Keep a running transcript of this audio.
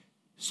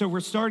So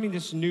we're starting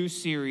this new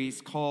series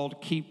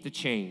called Keep the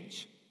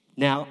Change.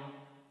 Now,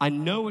 I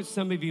know what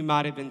some of you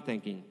might have been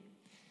thinking.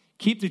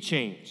 Keep the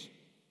change.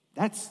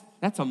 That's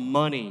a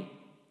money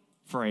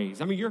phrase.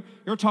 I mean,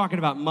 you're talking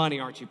about money,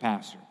 aren't you,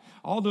 Pastor?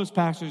 All those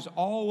pastors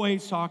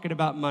always talking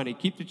about money.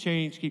 Keep the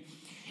change.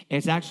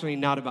 It's actually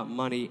not about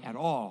money at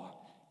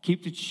all.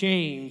 Keep the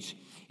change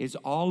is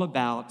all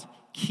about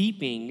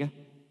keeping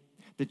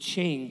the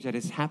change that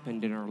has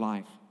happened in our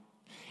life.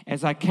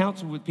 As I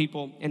counsel with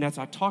people and as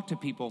I talk to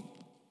people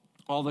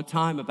all the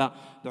time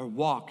about their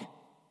walk,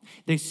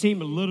 they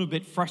seem a little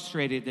bit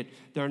frustrated that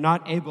they're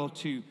not able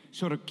to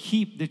sort of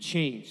keep the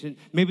change. And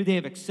maybe they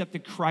have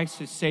accepted Christ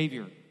as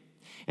Savior,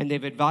 and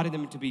they've invited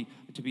them to be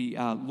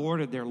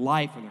Lord of their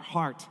life and their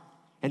heart,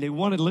 and they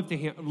want to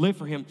live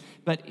for Him.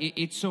 But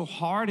it's so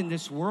hard in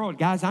this world,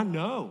 guys. I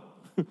know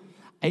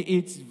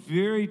it's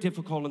very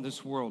difficult in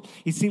this world.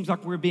 It seems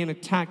like we're being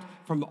attacked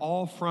from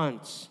all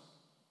fronts.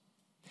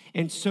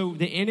 And so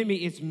the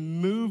enemy is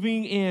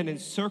moving in and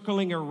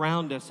circling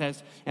around us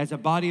as a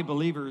body of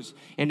believers.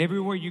 And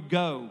everywhere you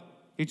go,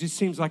 it just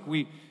seems like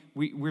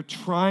we're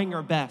trying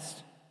our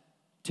best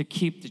to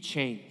keep the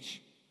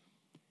change,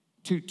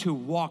 to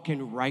walk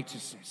in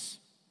righteousness.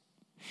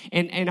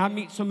 And I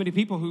meet so many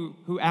people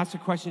who ask the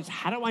questions,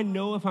 how do I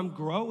know if I'm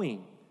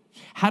growing?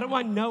 How do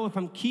I know if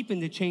I'm keeping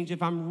the change,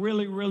 if I'm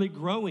really, really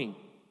growing?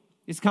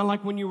 It's kind of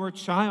like when you were a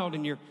child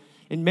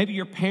and maybe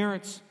your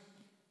parents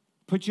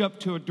put you up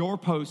to a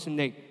doorpost and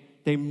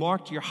they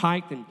marked your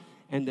height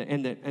and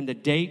the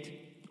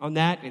date on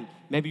that and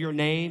maybe your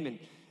name, and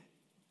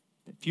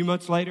a few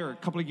months later or a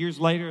couple of years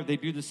later they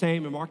do the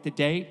same and mark the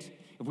date.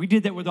 If we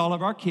did that with all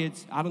of our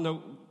kids, I don't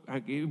know,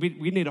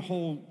 we need a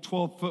whole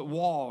 12-foot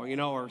wall,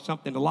 or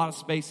something, a lot of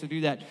space to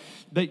do that.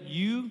 But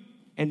you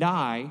and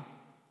I,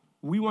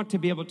 we want to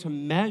be able to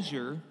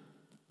measure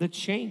the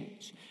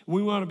change.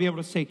 We want to be able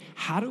to say,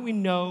 how do we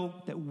know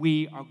that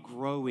we are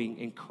growing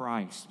in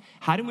Christ?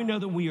 How do we know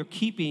that we are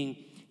keeping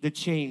the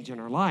change in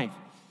our life?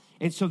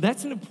 And so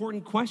that's an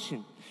important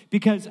question,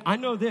 because I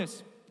know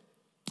this.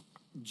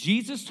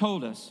 Jesus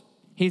told us,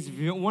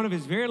 one of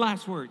his very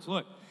last words,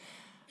 look,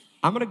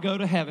 I'm going to go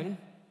to heaven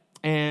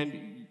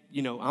and,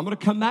 I'm going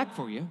to come back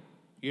for you.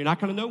 You're not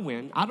going to know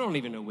when. I don't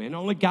even know when.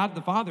 Only God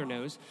the Father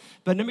knows.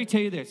 But let me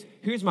tell you this.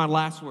 Here's my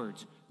last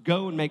words.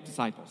 Go and make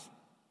disciples.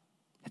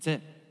 That's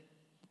it.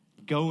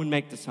 Go and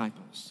make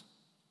disciples.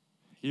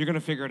 You're going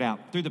to figure it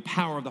out. Through the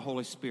power of the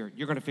Holy Spirit,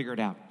 you're going to figure it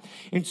out.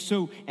 And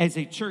so as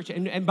a church,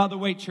 and by the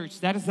way, church,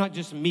 that is not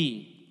just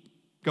me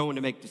going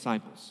to make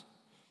disciples.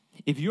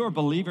 If you're a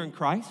believer in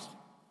Christ,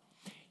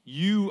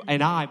 you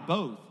and I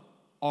both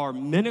are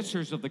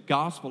ministers of the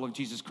gospel of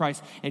Jesus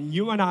Christ, and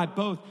you and I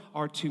both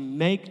are to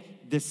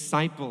make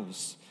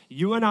disciples.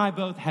 You and I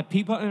both have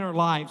people in our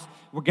lives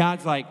where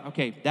God's like,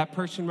 okay, that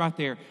person right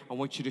there, I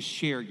want you to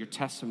share your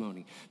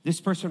testimony. This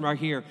person right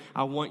here,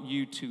 I want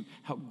you to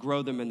help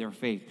grow them in their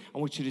faith. I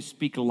want you to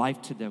speak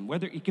life to them,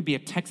 whether it could be a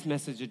text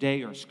message a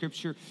day or a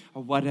scripture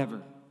or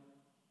whatever.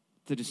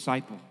 The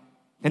disciple.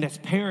 And as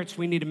parents,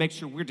 we need to make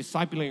sure we're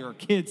discipling our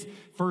kids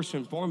first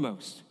and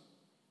foremost.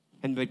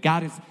 But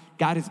God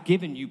has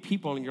given you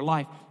people in your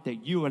life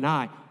that you and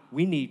I,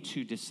 we need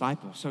to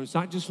disciple. So it's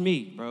not just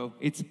me, bro.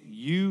 It's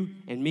you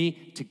and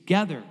me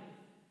together.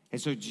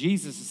 And so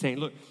Jesus is saying,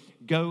 look,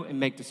 go and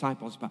make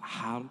disciples. But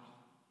how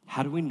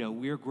do we know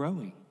we are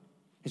growing?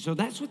 And so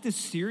that's what this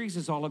series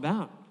is all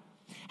about.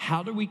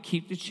 How do we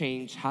keep the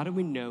change? How do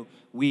we know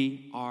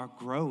we are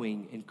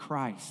growing in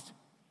Christ?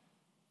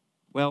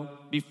 Well,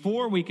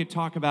 before we could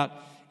talk about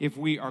if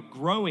we are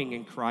growing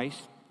in Christ,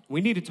 we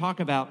need to talk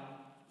about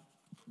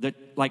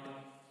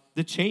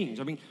the change.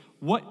 I mean,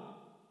 what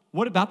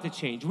about the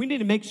change? We need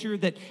to make sure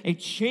that a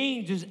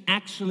change has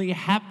actually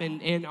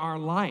happened in our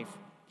life.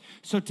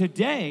 So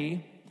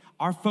today,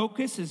 our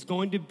focus is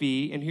going to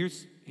be, and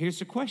here's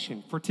the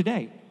question for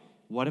today.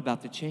 What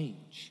about the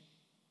change?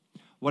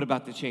 What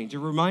about the change? It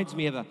reminds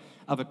me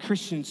of a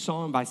Christian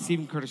song by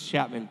Stephen Curtis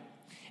Chapman.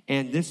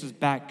 And this is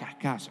back,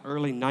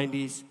 early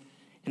 90s.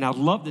 And I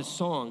love this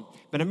song,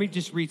 but let me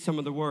just read some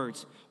of the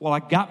words. Well, I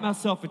got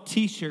myself a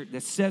t-shirt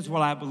that says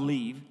what I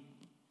believe.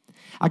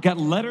 I got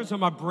letters on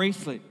my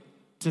bracelet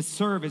to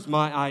serve as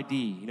my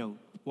ID.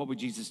 What would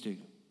Jesus do?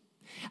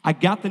 I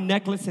got the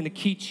necklace and the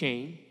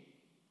keychain.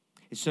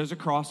 It says a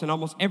cross and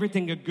almost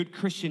everything a good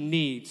Christian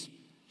needs.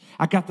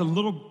 I got the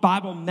little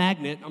Bible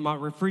magnet on my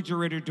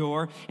refrigerator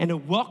door and a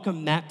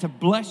welcome mat to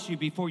bless you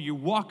before you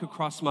walk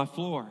across my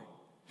floor.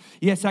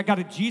 Yes, I got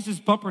a Jesus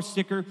bumper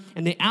sticker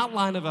and the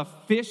outline of a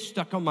fish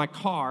stuck on my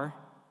car.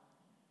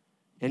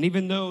 And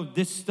even though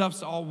this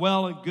stuff's all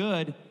well and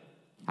good,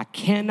 I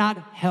cannot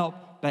help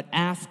but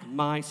ask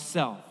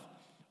myself,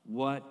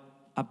 what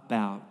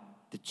about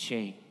the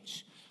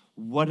change?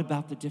 What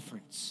about the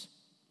difference?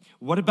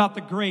 What about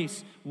the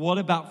grace? What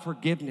about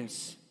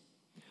forgiveness?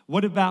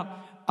 What about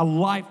a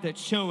life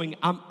that's showing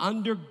I'm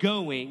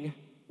undergoing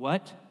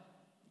what?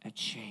 A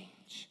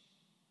change.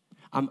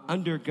 I'm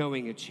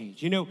undergoing a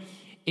change.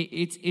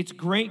 It's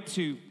great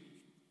to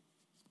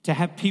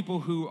have people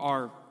who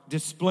are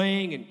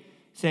displaying and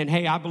saying,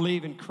 hey, I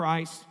believe in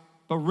Christ,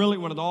 But really,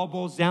 when it all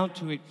boils down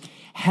to it,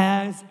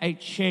 has a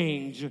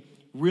change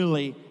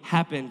really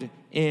happened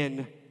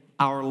in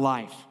our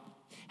life?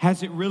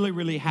 Has it really,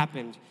 really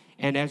happened?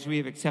 And as we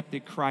have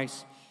accepted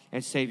Christ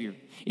as Savior.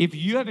 If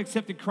you have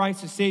accepted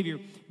Christ as Savior,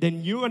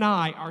 then you and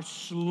I are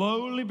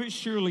slowly but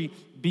surely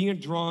being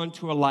drawn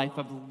to a life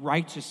of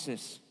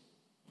righteousness,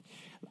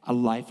 a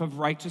life of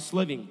righteous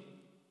living.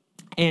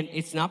 And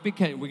it's not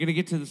because, we're going to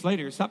get to this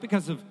later, it's not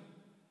because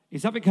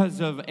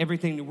of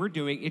everything that we're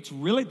doing. It's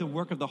really the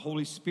work of the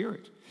Holy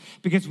Spirit.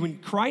 Because when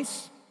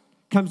Christ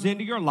comes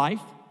into your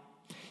life,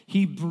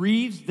 he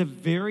breathes the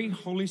very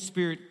Holy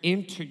Spirit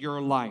into your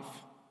life.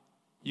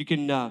 You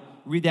can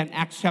read that in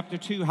Acts chapter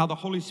 2, how the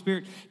Holy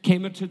Spirit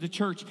came into the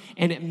church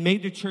and it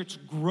made the church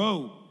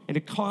grow and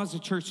it caused the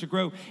church to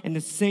grow. And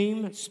the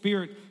same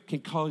Spirit can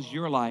cause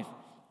your life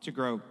to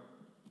grow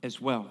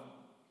as well.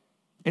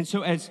 And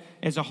so as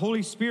the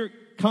Holy Spirit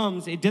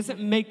comes, it doesn't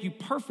make you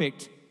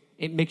perfect,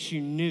 it makes you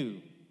new.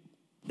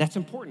 That's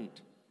important.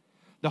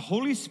 The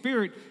Holy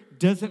Spirit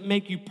doesn't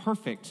make you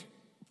perfect,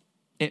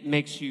 it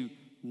makes you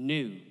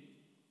new.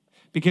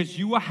 Because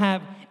you will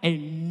have a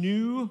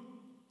new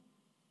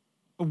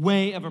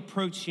way of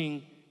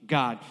approaching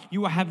God.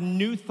 You will have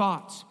new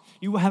thoughts.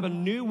 You will have a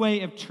new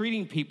way of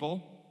treating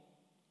people.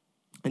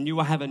 And you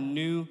will have a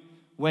new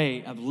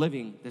way of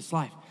living this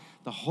life.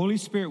 The Holy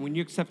Spirit, when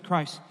you accept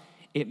Christ,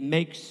 it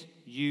makes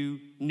you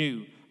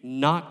new,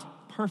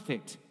 not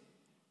perfect.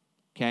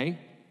 Okay?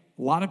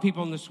 A lot of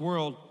people in this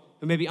world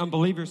who may be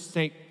unbelievers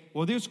think,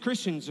 well, those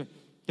Christians,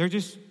 they're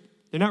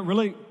not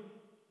really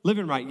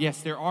living right.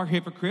 Yes, there are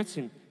hypocrites,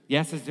 and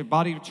yes, as the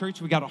body of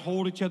church, we got to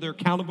hold each other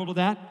accountable to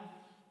that.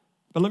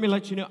 But let me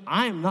let you know,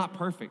 I am not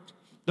perfect.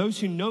 Those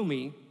who know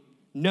me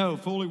know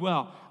fully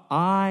well,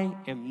 I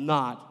am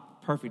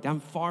not perfect. I'm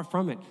far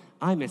from it.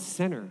 I'm a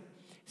sinner.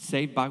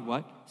 Saved by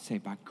what?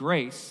 Saved by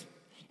grace.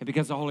 And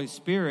because of the Holy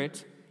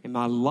Spirit in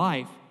my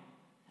life,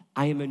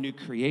 I am a new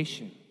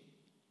creation.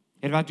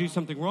 And if I do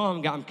something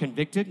wrong, I'm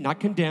convicted, not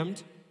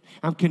condemned.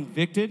 I'm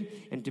convicted,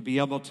 and to be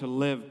able to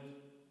live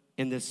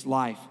in this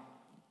life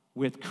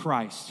with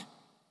Christ.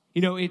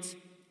 You know,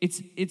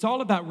 it's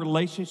all about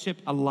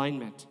relationship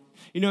alignment.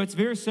 You know, it's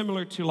very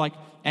similar to like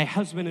a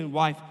husband and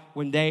wife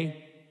when they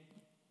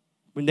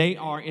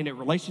are in a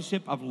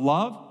relationship of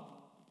love.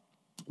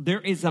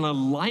 There is an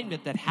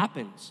alignment that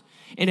happens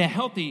in a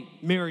healthy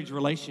marriage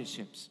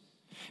relationships.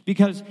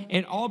 Because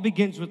it all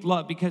begins with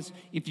love. Because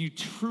if you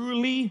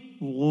truly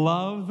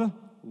love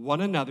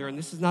one another, and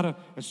this is not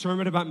a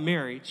sermon about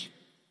marriage,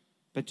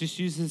 but just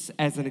use this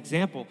as an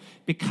example.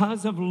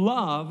 Because of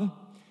love,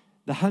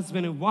 the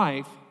husband and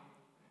wife,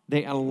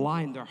 they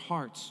align their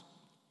hearts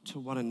to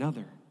one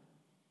another.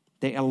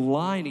 They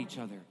align each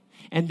other.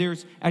 And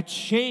there's a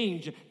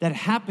change that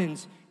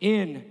happens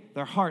in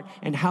their heart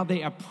and how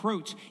they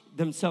approach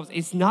themselves.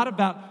 It's not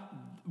about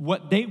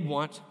what they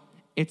want.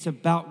 It's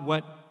about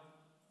what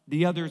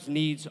the other's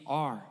needs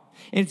are.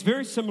 And it's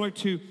very similar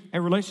to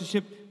a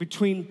relationship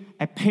between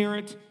a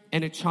parent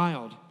and a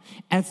child.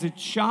 As the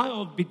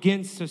child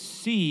begins to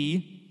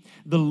see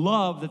the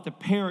love that the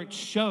parent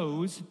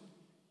shows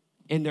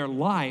in their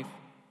life,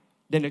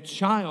 then a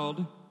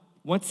child,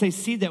 once they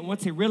see that,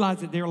 once they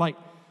realize it, they're like,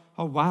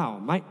 oh, wow,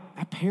 my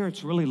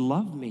parents really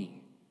love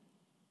me.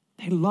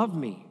 They love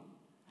me.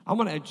 I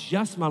want to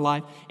adjust my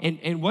life.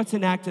 And what's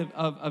an act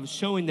of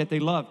showing that they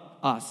love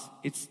us?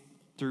 It's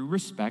through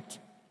respect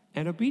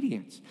and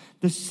obedience.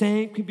 The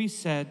same can be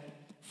said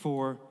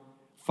for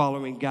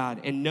following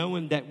God and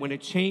knowing that when a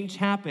change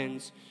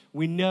happens,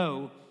 we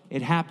know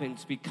it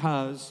happens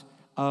because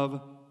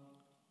of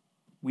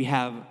we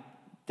have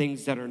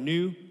things that are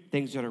new,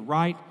 things that are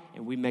right,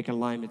 and we make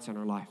alignments in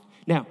our life.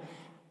 Now,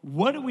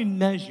 what do we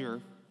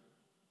measure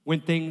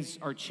when things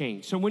are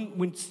changed? So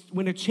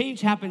when a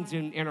change happens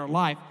in our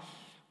life,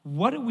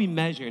 what do we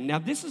measure? Now,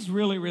 this is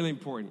really, really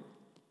important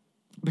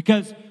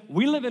because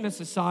we live in a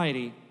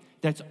society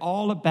that's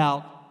all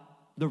about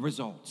the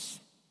results.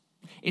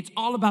 It's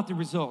all about the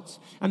results.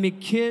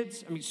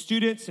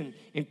 Students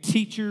and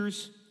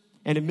teachers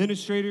and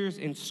administrators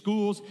in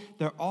schools,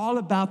 they're all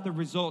about the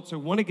results or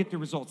want to get the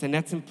results, and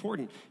that's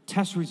important.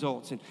 Test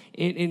results, and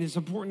it's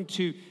important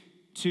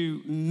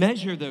to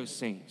measure those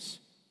things.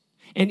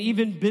 And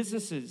even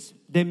businesses,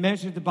 they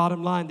measure the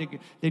bottom line.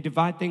 They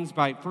divide things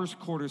by first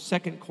quarter,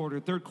 second quarter,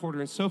 third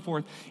quarter, and so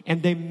forth.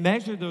 And they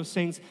measure those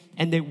things,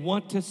 and they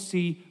want to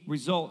see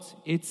results.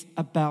 It's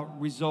about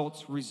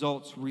results,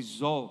 results,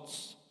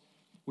 results.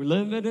 We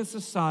live in a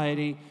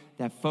society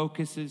that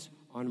focuses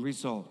on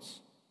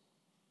results.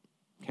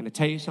 Can I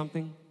tell you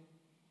something?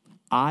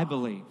 I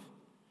believe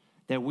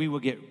that we will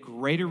get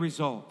greater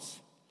results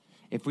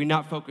if we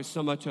not focus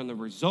so much on the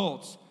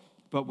results,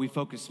 but we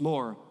focus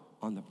more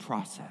on the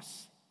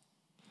process.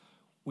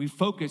 We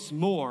focus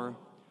more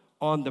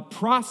on the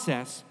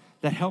process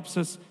that helps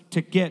us to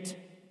get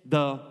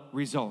the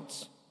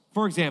results.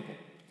 For example,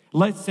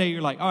 let's say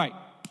you're like, all right,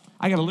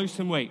 I got to lose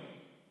some weight,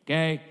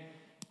 okay?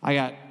 I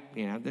got,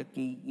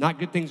 not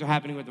good things are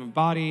happening with my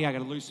body. I got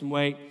to lose some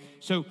weight.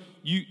 So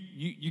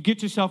you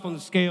get yourself on the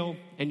scale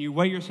and you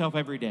weigh yourself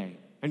every day.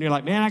 And you're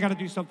like, man, I got to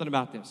do something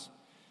about this.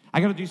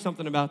 I got to do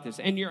something about this.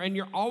 And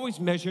you're always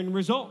measuring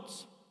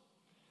results.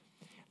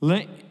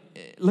 Let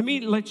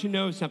me let you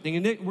know something,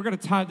 and we're going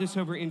to tie this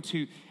over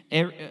into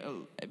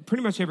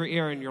pretty much every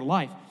area in your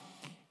life.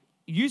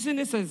 Using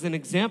this as an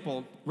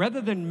example,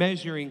 rather than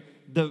measuring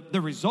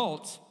the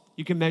results,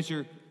 you can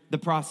measure the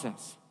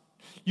process.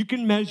 You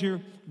can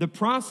measure the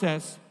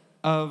process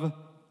of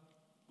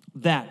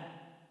that.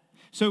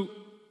 So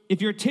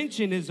if your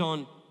attention is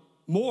on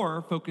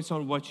more, focus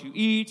on what you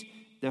eat,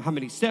 how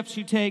many steps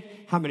you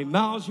take, how many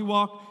miles you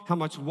walk, how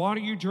much water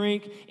you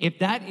drink. If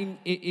that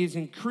is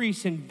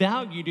increased and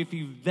valued, if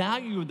you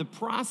value the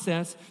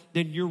process,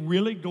 then you're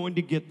really going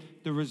to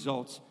get the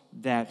results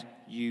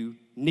that you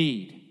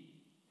need.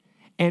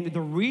 And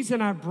the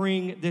reason I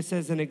bring this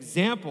as an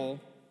example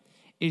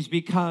is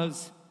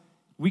because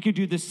we could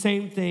do the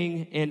same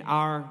thing in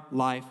our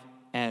life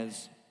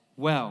as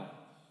well.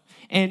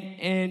 And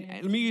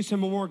let me use some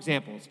more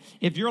examples.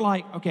 If you're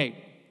like, okay,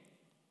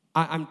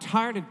 I'm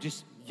tired of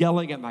just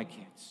yelling at my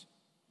kids.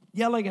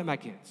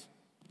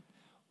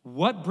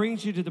 What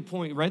brings you to the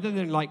point, rather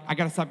than like, I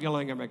got to stop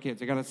yelling at my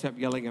kids,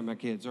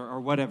 or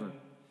whatever.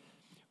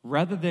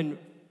 Rather than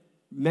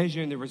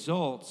measuring the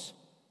results,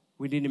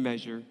 we need to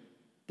measure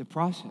the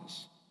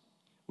process.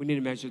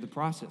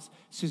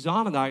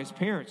 Suzanne and I, as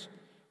parents,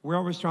 we're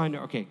always trying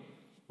to,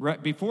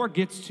 before it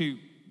gets to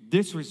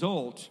this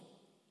result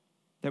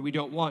that we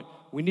don't want,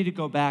 we need to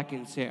go back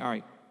and say, all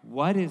right,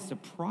 what is the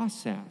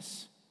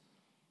process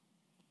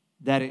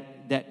that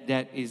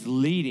is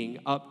leading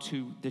up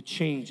to the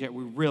change that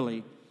we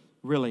really,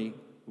 really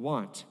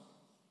want?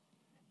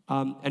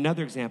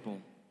 Another example,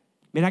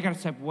 I got to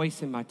stop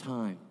wasting my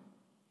time.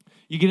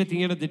 You get at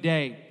the end of the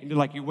day, and you're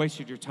like, you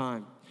wasted your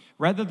time.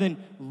 Rather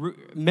than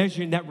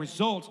measuring that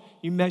result,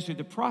 you measure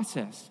the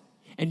process.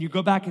 And you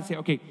go back and say,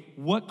 okay,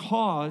 what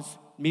caused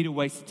me to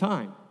waste the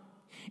time?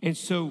 And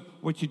so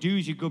what you do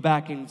is you go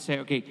back and say,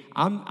 okay,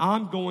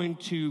 I'm going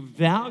to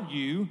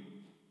value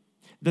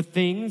the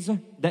things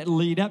that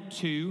lead up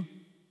to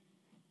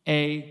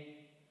a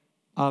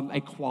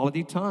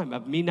quality time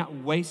of me not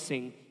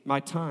wasting my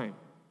time.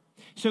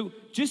 So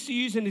just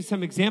using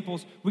some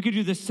examples, we could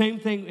do the same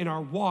thing in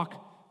our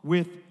walk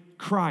with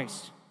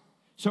Christ.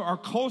 So our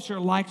culture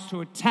likes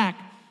to attack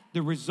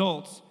the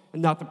results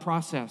and not the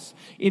process.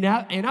 And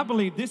I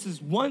believe this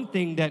is one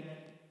thing that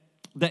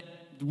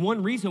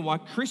one reason why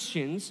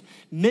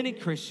many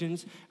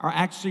Christians are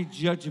actually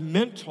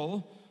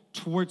judgmental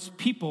towards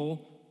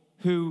people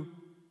who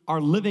are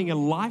living a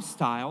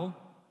lifestyle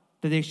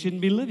that they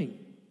shouldn't be living.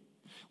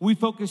 We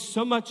focus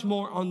so much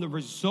more on the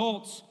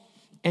results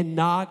and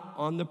not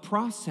on the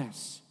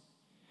process.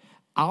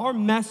 Our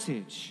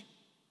message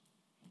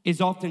is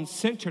often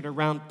centered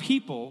around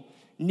people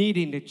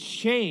needing to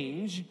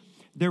change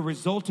their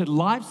resulted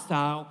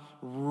lifestyle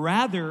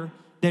rather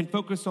than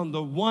focus on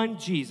the one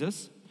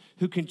Jesus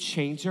who can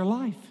change their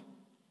life.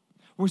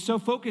 We're so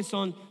focused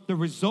on the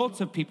results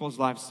of people's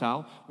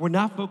lifestyle, we're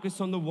not focused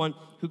on the one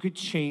who could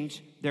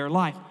change their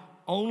life.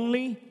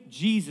 Only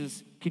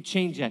Jesus could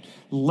change that.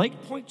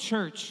 Lake Point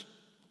Church,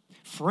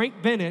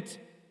 Frank Bennett,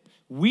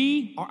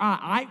 we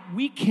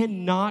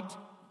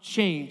cannot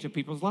change a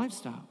people's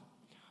lifestyle.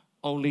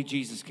 Only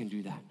Jesus can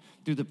do that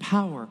through the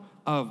power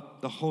of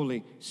the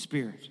Holy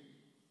Spirit.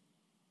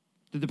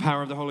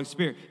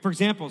 For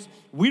example,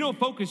 we don't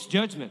focus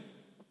judgment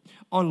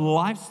on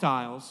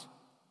lifestyles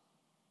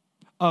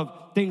of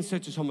things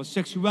such as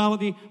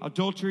homosexuality,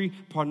 adultery,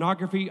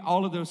 pornography,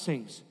 all of those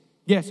things.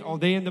 Yes, are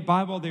they in the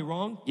Bible? Are they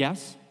wrong?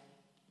 Yes.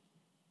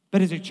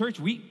 But as a church,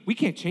 we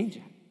can't change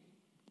that.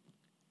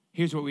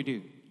 Here's what we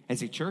do.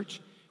 As a church,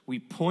 we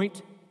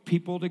point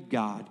people to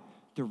God,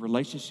 their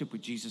relationship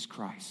with Jesus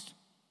Christ.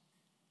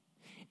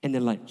 And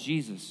then let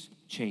Jesus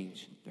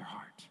change their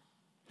heart.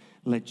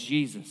 Let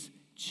Jesus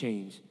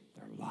change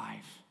their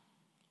life.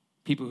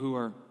 People who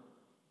are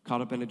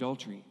caught up in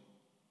adultery,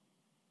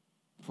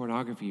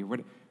 pornography, or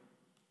whatever,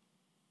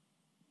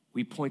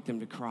 we point them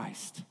to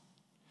Christ.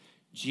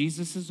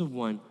 Jesus is the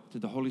one,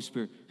 through the Holy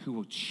Spirit, who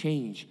will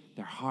change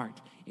their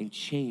heart and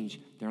change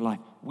their life.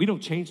 We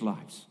don't change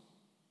lives.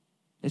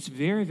 It's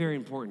very, very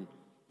important.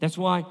 That's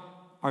why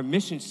our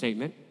mission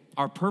statement,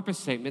 our purpose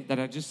statement that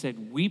I just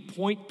said, we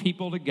point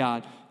people to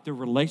God, the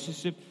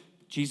relationship,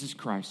 Jesus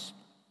Christ,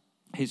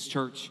 His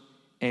church,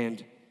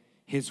 and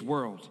His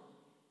world.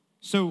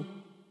 So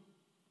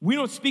we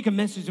don't speak a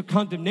message of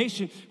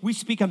condemnation. We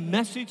speak a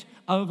message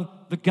of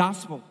the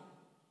gospel.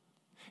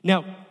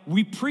 Now,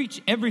 we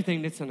preach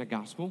everything that's in the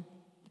gospel.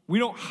 We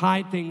don't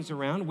hide things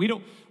around. We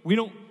don't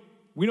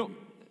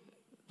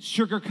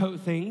sugarcoat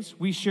things.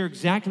 We share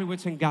exactly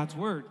what's in God's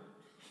word.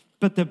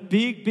 But the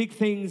big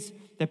things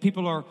that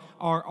people are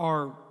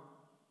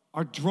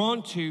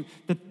drawn to,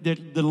 the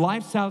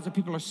lifestyles that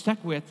people are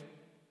stuck with,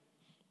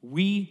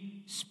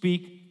 we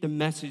speak the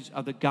message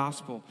of the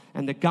gospel.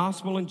 And the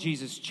gospel in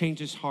Jesus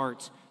changes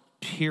hearts,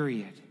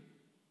 period.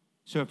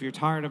 So if you're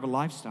tired of a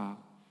lifestyle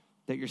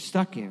that you're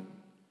stuck in,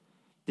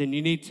 then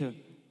you need to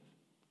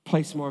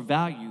place more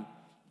value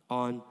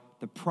on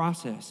the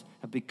process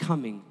of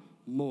becoming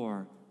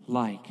more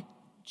like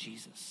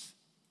Jesus.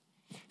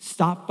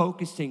 Stop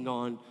focusing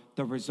on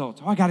the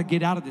results. Oh, I got to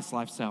get out of this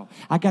lifestyle.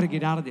 I got to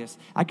get out of this.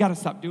 I got to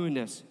stop doing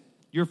this.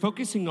 You're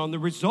focusing on the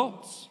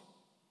results.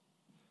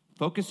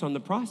 Focus on the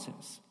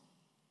process.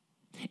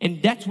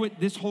 And that's what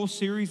this whole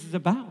series is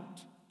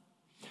about.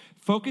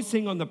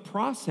 Focusing on the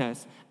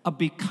process of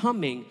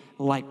becoming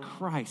like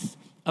Christ,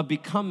 of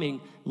becoming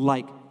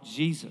like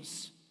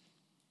Jesus.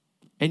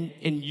 And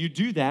you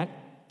do that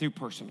through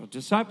personal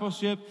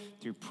discipleship,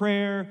 through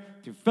prayer,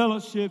 through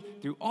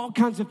fellowship, through all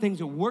kinds of things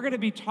that we're going to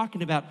be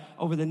talking about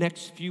over the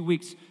next few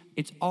weeks.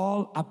 It's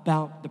all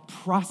about the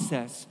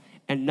process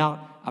and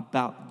not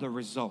about the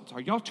results. Are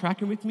y'all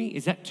tracking with me?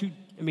 Is that too,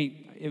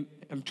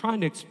 I'm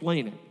trying to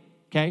explain it,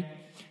 okay?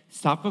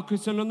 Stop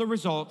focusing on the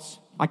results.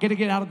 I got to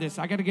get out of this.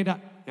 I got to get out.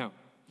 No.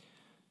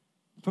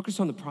 Focus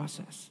on the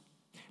process.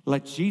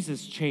 Let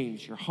Jesus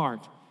change your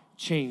heart,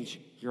 change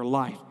your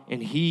life,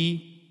 and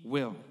he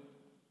will.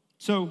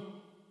 So,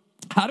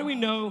 how do we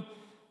know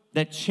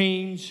that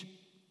change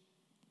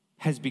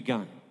has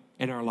begun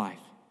in our life?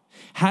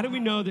 How do we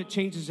know that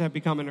changes have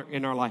become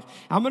in our life?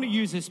 I'm going to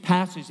use this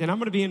passage, and I'm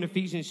going to be in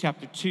Ephesians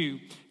chapter 2,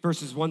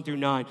 verses 1 through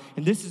 9.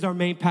 And this is our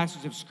main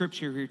passage of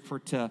Scripture here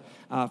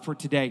for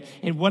today.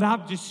 And what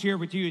I've just shared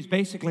with you is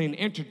basically an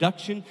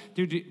introduction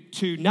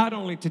to not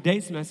only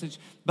today's message,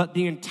 but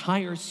the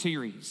entire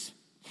series.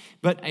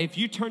 But if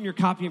you turn your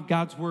copy of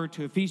God's Word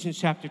to Ephesians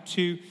chapter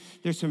 2,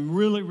 there's some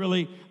really,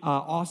 really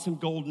awesome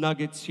gold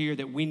nuggets here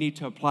that we need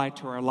to apply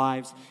to our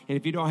lives. And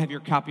if you don't have your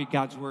copy of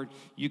God's Word,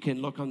 you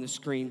can look on the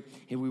screen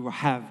and we will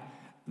have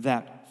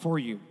that for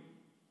you.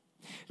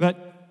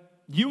 But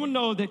you will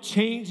know that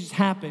change has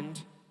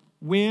happened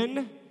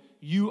when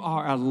you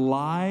are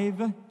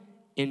alive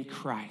in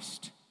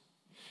Christ.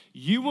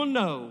 You will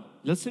know,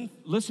 listen,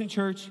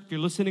 church, if you're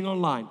listening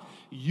online,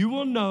 you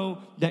will know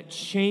that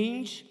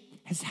change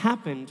has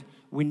happened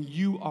when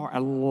you are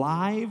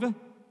alive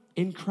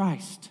in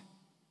Christ.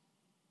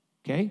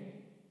 Okay?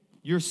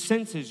 Your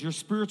senses, your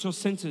spiritual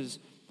senses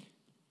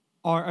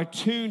are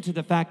attuned to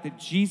the fact that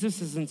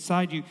Jesus is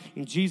inside you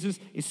and Jesus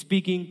is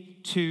speaking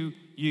to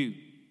you.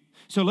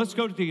 So let's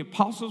go to the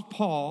Apostle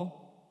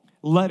Paul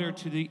letter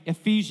to the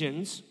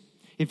Ephesians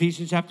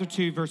chapter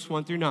 2, verse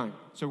 1 through 9.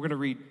 So we're going to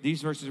read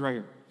these verses right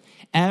here.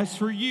 As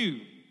for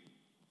you,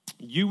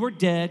 you were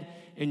dead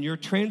in your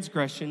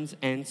transgressions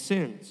and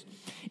sins,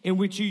 in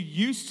which you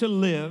used to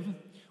live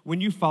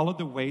when you followed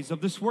the ways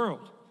of this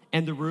world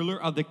and the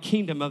ruler of the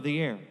kingdom of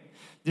the air,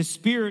 the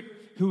spirit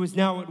who is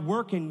now at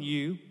work in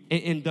you,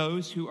 in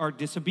those who are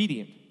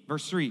disobedient.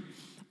 Verse 3,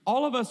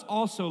 all of us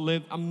also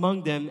lived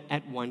among them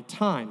at one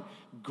time,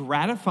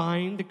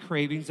 gratifying the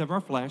cravings of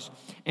our flesh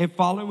and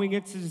following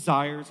its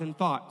desires and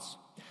thoughts.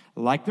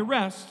 Like the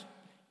rest,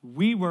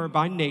 we were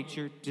by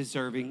nature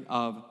deserving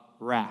of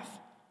wrath.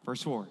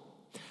 Verse 4,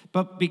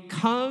 but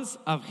because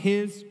of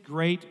his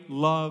great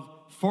love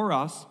for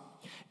us,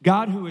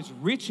 God, who is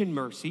rich in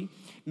mercy,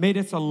 made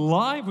us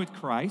alive with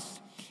Christ,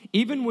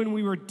 even when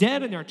we were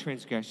dead in our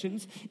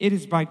transgressions. It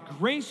is by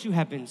grace you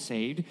have been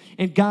saved,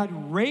 and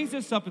God raised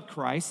us up with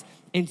Christ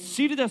and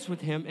seated us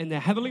with him in the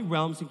heavenly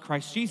realms in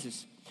Christ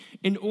Jesus,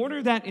 in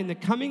order that in the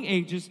coming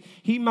ages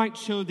he might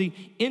show the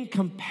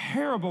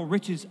incomparable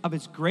riches of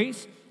his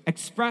grace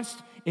expressed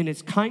in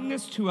his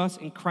kindness to us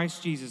in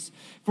Christ Jesus.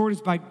 For it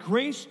is by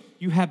grace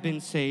you have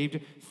been saved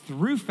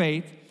through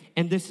faith,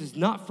 and this is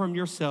not from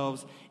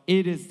yourselves.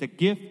 It is the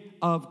gift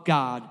of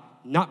God,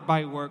 not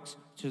by works,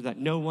 so that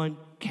no one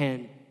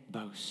can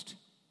boast.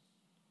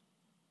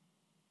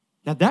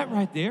 Now that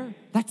right there,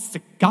 that's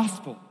the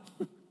gospel.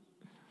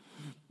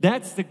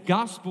 That's the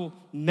gospel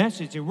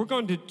message. And we're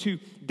going to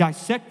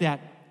dissect that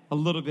a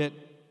little bit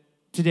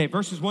today.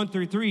 Verses 1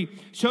 through 3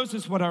 shows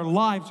us what our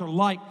lives are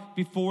like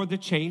before the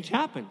change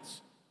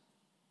happens.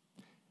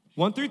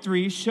 1 through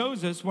 3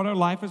 shows us what our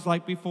life is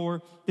like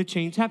before the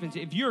change happens.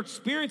 If you're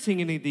experiencing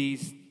any of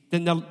these,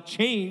 then the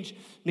change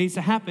needs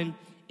to happen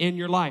in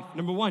your life.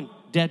 Number 1,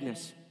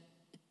 deadness.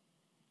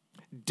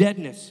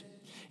 Deadness.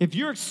 If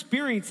you're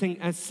experiencing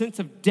a sense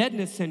of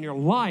deadness in your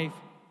life,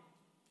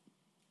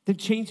 then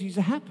change needs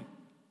to happen.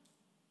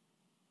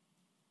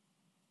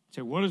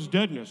 So what is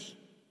deadness?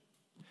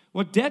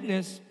 Well,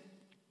 deadness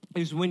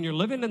is when you're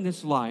living in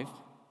this life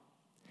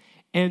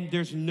and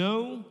there's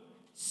no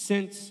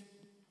sense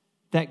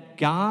that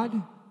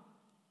God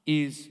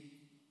is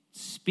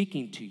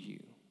speaking to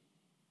you,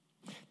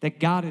 that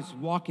God is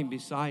walking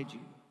beside you.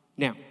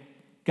 Now,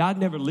 God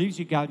never leaves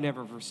you, God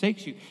never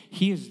forsakes you.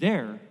 He is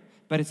there,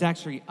 but it's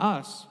actually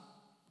us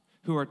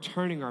who are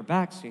turning our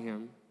backs to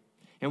him,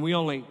 and we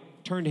only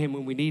turn to him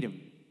when we need him.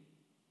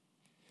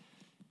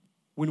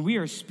 When we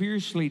are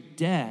spiritually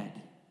dead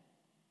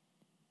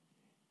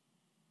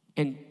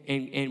and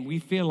we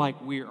feel like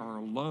we are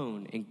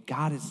alone and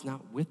God is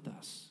not with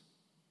us,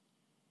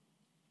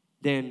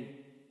 then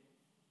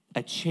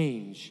a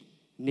change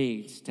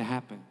needs to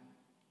happen.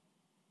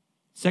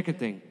 Second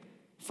thing,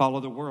 follow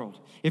the world.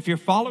 If you're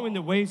following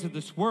the ways of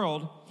this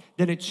world,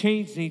 then a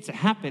change needs to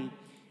happen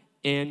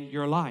in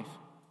your life.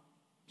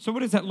 So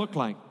what does that look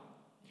like?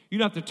 You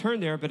don't have to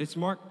turn there, but it's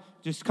Mark,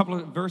 just a couple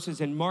of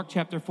verses in Mark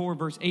chapter 4,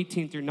 verse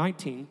 18 through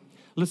 19.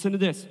 Listen to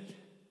this.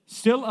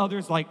 Still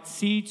others, like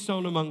seed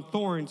sown among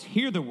thorns,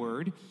 hear the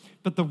word,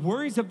 but the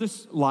worries of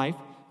this life,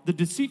 the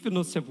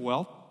deceitfulness of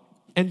wealth,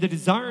 and the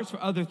desires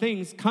for other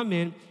things come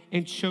in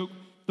and choke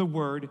the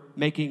word,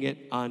 making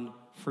it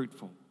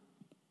unfruitful.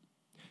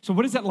 So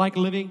what is it like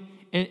living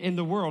in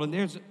the world? And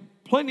there's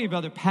plenty of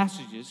other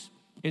passages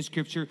in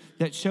Scripture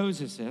that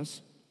shows us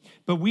this.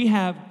 But we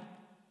have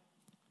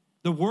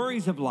the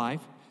worries of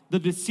life, the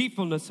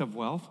deceitfulness of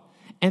wealth,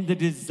 and the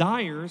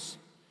desires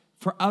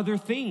for other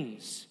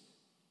things.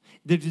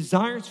 The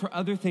desires for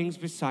other things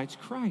besides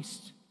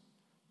Christ.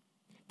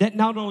 That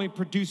not only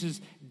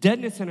produces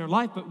deadness in our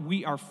life, but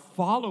we are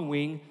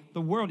following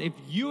the world. If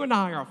you and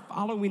I are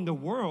following the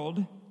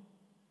world,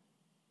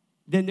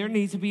 then there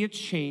needs to be a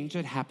change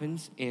that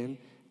happens in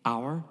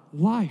our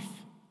life.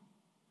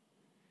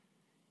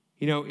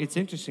 You know, it's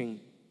interesting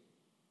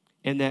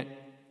in that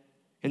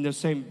in those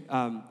same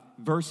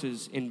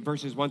verses, in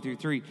verses 1 through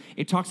 3,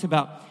 it talks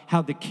about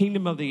how the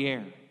kingdom of the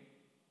air,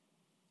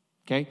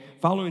 okay,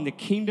 following the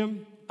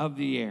kingdom of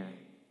the air,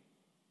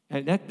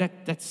 and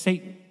that's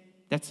Satan.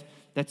 That's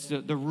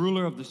the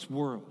ruler of this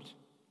world,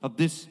 of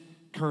this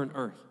current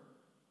earth.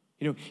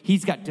 You know,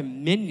 he's got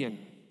dominion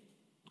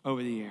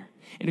over the air.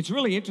 And it's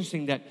really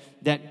interesting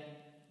that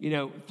you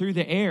know, through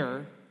the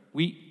air,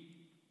 we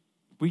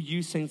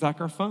use things like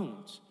our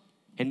phones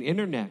and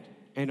internet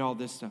and all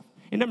this stuff.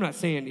 And I'm not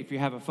saying if you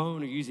have a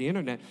phone or use the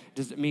internet,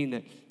 does it mean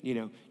that, you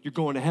know, you're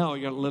going to hell,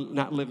 you're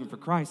not living for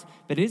Christ.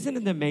 But isn't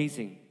it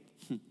amazing?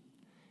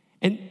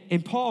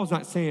 And Paul's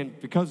not saying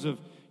because of,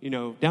 you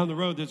know, down the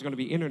road there's going to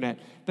be internet.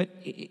 But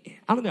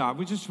I don't know, I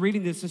was just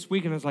reading this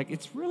week and I was like,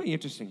 it's really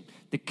interesting.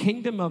 The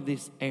kingdom of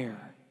this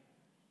air.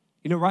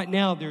 You know, right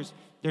now there's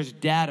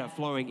data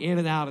flowing in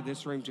and out of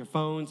this room to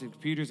phones and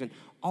computers and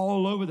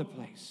all over the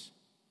place.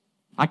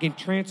 I can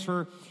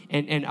transfer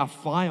and a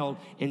file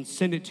and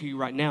send it to you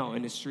right now,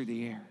 and it's through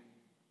the air.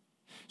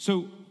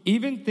 So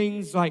even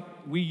things like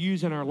we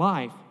use in our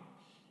life,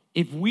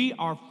 if we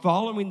are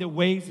following the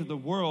ways of the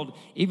world,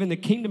 even the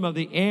kingdom of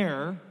the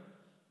air,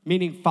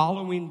 meaning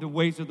following the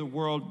ways of the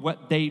world,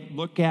 what they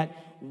look at,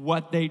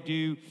 what they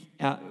do,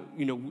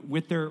 you know,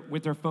 with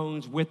their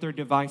phones, with their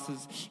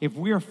devices, if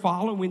we are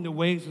following the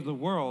ways of the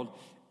world,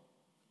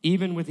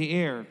 even with the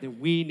air, then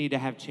we need to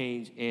have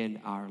change in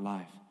our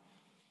life.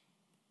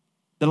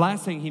 The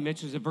last thing he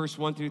mentions in verse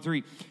 1 through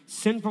 3,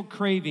 sinful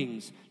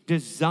cravings,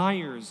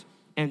 desires,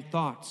 and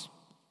thoughts.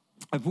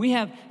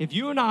 If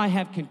you and I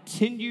have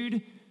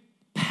continued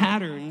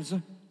patterns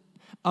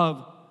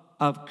of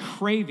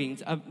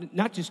cravings, of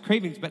not just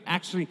cravings, but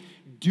actually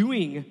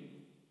doing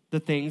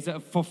the things,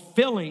 of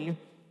fulfilling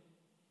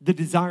the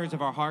desires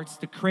of our hearts,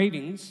 the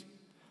cravings,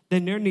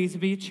 then there needs to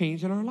be a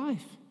change in our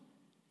life.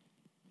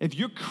 If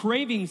you're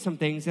craving some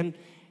things, and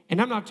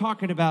I'm not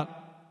talking about,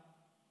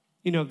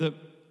 the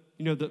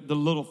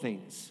little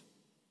things,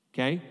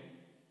 okay?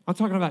 I'm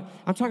talking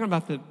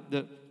about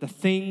the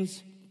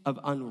things of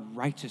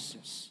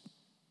unrighteousness.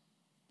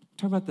 I'm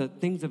talking about the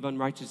things of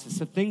unrighteousness,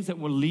 the things that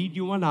will lead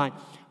you and I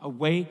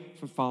away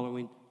from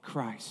following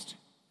Christ.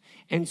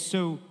 And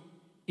so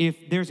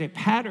if there's a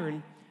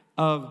pattern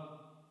of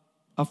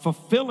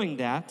fulfilling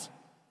that,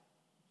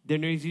 there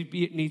needs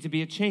to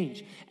be a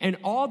change. And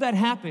all that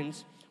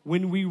happens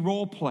when we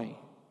role play,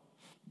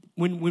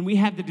 when we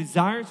have the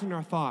desires in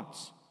our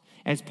thoughts,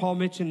 as Paul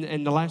mentioned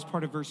in the last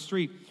part of verse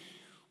 3,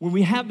 when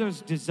we have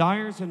those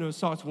desires and those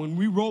thoughts, when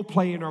we role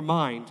play in our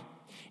mind,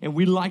 and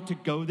we like to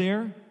go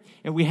there,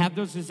 and we have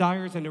those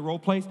desires and the role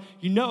plays,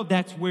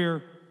 that's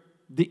where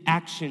the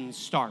actions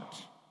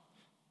start.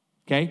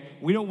 Okay?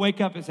 We don't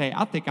wake up and say,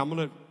 I think I'm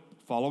going to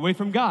fall away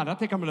from God. I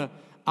think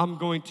I'm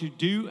going to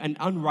do an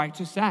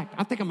unrighteous act.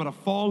 I think I'm going to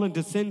fall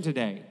into sin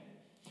today.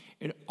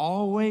 It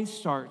always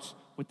starts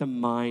with the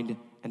mind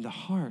and the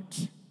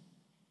heart.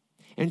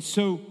 And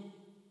so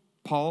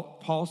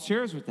Paul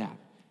shares with that.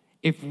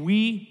 If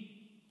we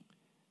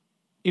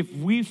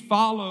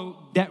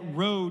follow that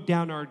road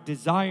down our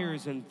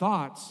desires and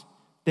thoughts,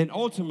 then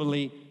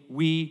ultimately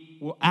we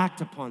will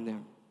act upon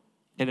them.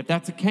 And if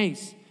that's the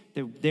case,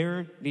 then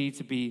there needs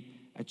to be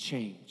a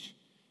change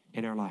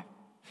in our life.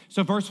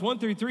 So verse 1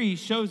 through 3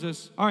 shows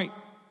us, all right,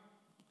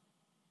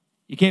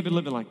 you can't be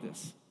living like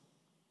this.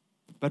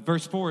 But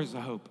verse 4 is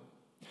the hope.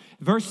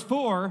 Verse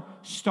 4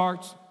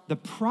 starts the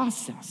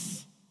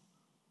process.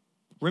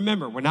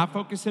 Remember, we're not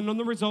focusing on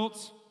the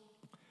results.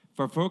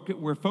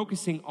 We're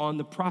focusing on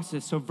the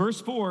process. So verse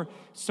 4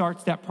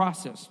 starts that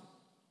process.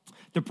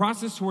 The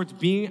process towards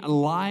being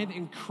alive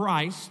in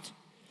Christ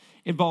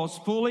involves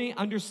fully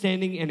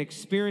understanding and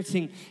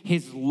experiencing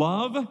His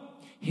love,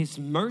 His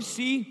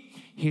mercy,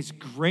 His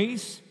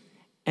grace,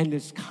 and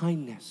His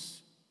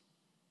kindness.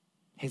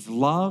 His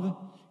love,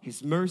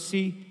 His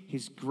mercy,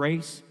 His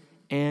grace,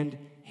 and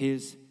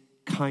His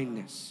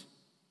kindness.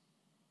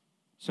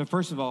 So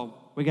first of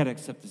all, we got to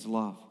accept His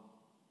love.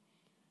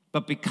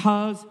 But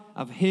because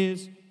of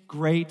His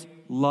great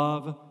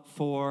love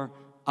for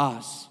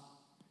us,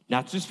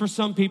 not just for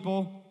some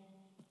people,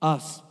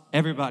 us,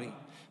 everybody,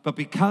 but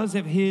because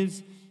of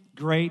His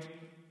great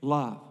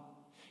love.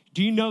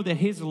 Do you know that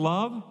His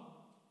love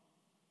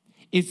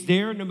It's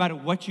there no matter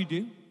what you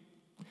do,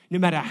 no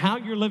matter how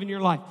you're living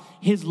your life.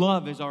 His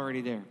love is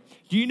already there.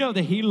 Do you know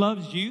that he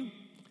loves you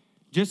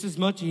just as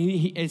much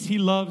as he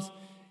loves,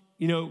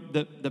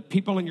 the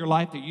people in your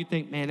life that you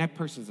think, man, that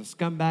person's a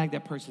scumbag,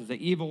 that person's an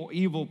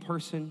evil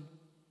person?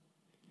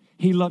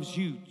 He loves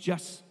you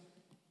just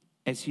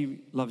as he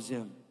loves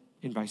them,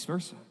 and vice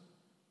versa.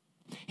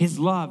 His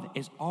love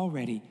is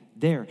already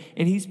there,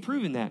 and he's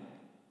proven that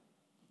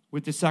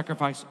with the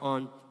sacrifice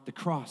on the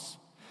cross.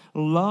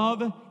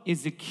 Love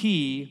is the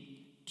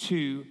key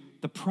to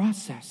the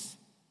process.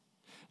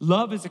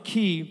 Love is a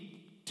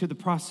key to the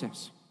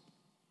process.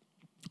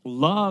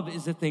 Love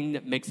is the thing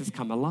that makes us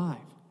come alive.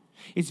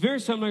 It's very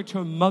similar to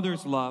a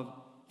mother's love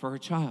for her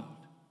child.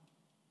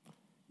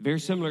 Very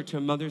similar to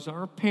a mother's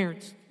or a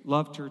parent's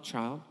love to her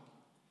child.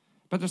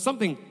 But there's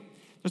something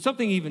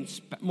even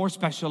more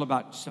special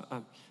about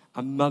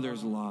a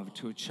mother's love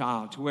to a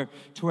child, to where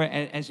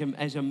as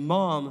a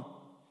mom,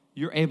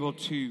 you're able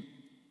to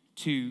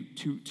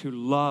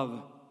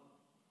love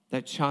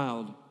that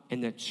child,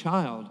 and that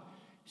child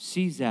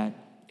sees that,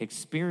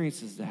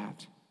 experiences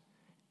that,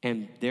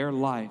 and their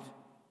heart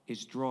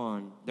is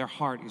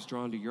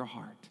drawn to your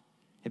heart.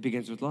 It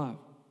begins with love.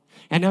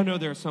 And I know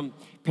there are some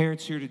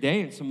parents here today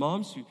and some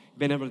moms who've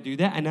been able to do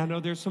that, and I know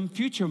there's some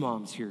future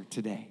moms here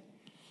today.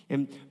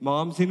 And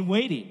moms in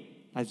waiting,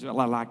 as I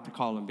like to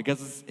call them,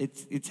 because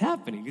it's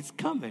happening, it's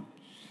coming.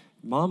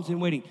 Moms in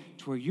waiting,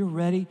 to where you're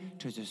ready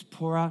to just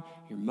pour out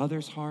your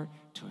mother's heart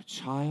to a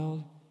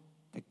child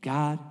that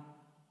God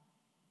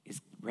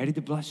is ready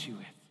to bless you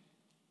with.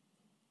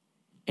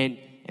 And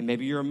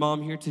maybe you're a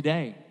mom here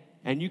today,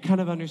 and you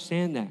kind of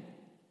understand that.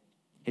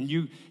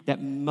 And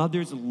that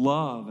mother's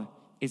love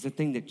is the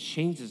thing that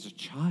changes a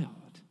child.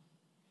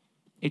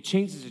 It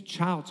changes a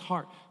child's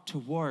heart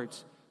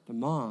towards the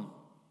mom.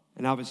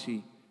 And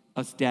obviously,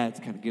 us dads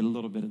kind of get a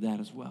little bit of that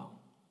as well.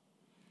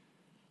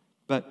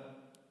 But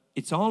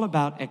it's all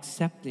about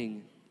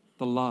accepting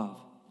the love,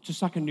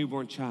 just like a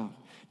newborn child.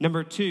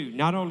 Number 2,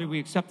 not only we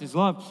accept his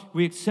love,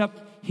 we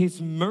accept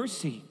his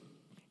mercy.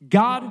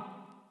 God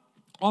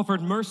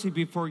offered mercy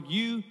before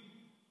you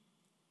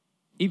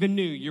even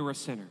knew you were a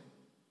sinner.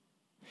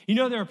 You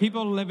know, there are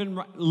people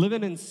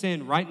living in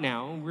sin right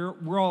now.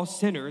 We're all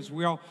sinners.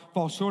 We all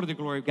fall short of the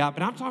glory of God.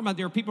 But I'm talking about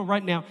there are people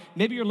right now,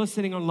 maybe you're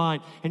listening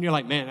online, and you're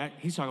like, man,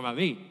 he's talking about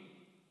me.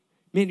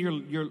 Man,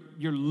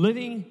 you're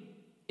living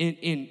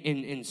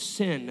in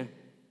sin,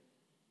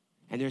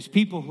 and there's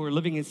people who are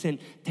living in sin.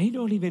 They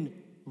don't even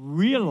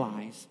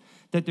realize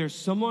that there's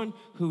someone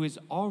who has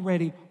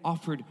already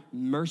offered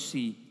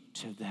mercy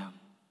to them.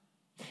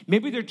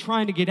 Maybe they're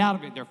trying to get out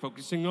of it. They're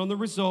focusing on the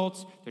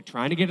results. They're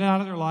trying to get it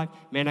out of their life.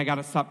 Man, I got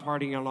to stop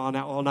partying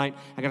all night.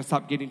 I got to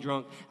stop getting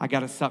drunk. I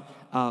got to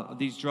stop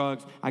these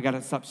drugs. I got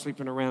to stop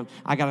sleeping around.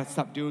 I got to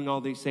stop doing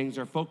all these things.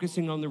 They're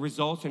focusing on the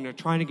results, and they're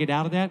trying to get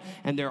out of that,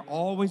 and they're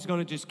always going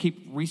to just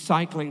keep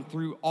recycling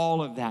through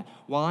all of that.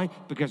 Why?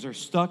 Because they're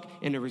stuck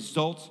in a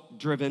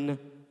results-driven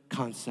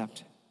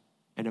concept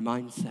and a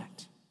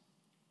mindset.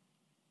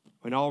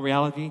 When in all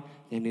reality,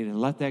 they need to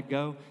let that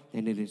go. They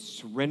need to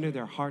surrender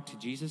their heart to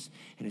Jesus.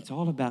 And it's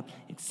all about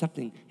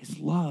accepting his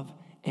love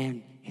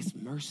and his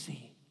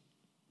mercy.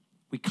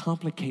 We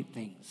complicate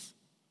things.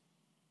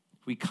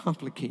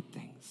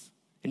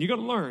 And you're going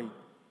to learn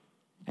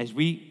as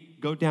we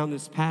go down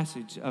this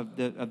passage of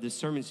this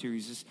sermon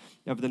series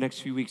over the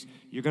next few weeks.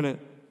 You're going to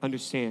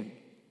understand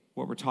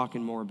what we're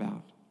talking more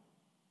about.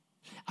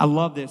 I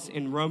love this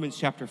in Romans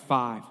chapter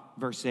 5,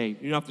 verse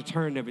 8. You don't have to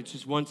turn to it. It's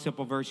just one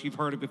simple verse. You've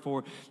heard it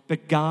before.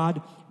 But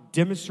God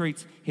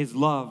demonstrates his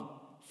love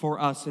for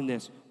us in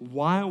this.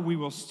 While we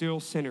were still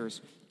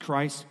sinners,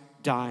 Christ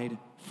died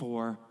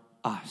for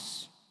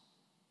us.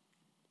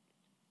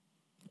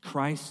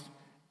 Christ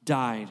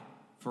died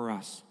for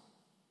us.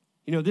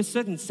 You know, this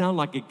doesn't sound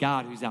like a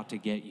God who's out to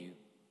get you.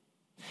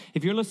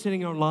 If you're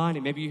listening online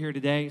and maybe you're here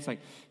today, it's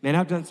like, man,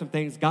 I've done some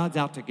things. God's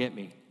out to get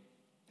me.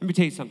 Let me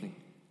tell you something.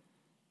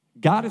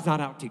 God is not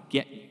out to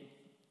get you.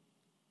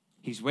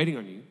 He's waiting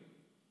on you.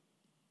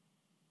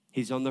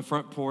 He's on the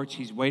front porch.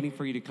 He's waiting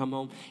for you to come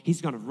home.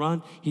 He's going to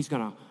run. He's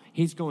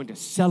going to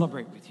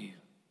celebrate with you.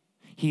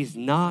 He's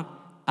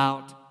not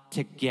out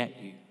to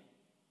get you.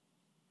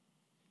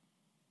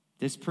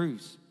 This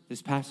proves,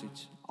 this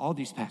passage, all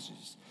these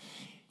passages,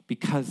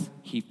 because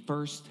he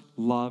first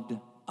loved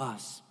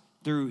us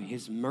through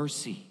his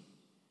mercy.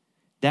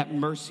 That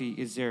mercy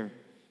is there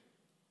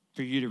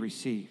for you to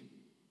receive.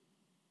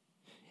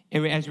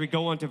 And as we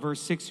go on to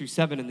verse 6 through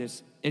 7 in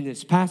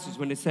this passage,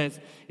 when it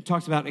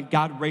talks about, and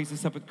God raised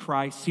us up with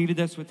Christ, seated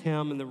us with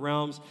him in the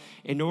realms,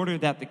 in order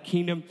that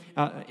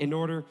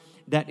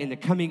in the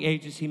coming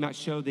ages he might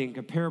show the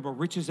incomparable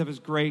riches of his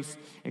grace,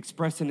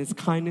 expressed in his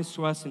kindness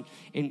to us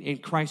in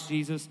Christ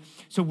Jesus.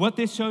 So what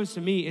this shows to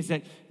me is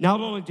that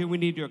not only do we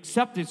need to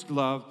accept his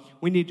love,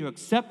 we need to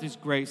accept his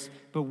grace,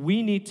 but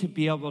we need to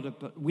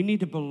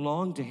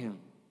belong to him.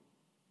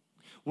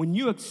 When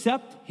you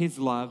accept his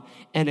love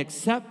and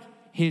accept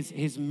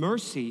his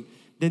mercy,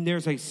 then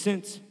there's a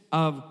sense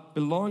of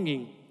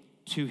belonging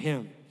to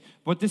him.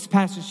 what this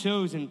passage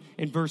shows in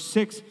verse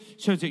 6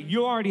 shows that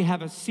you already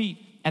have a seat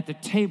at the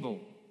table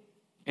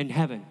in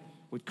heaven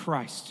with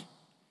Christ.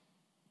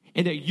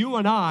 And that you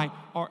and I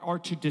are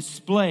to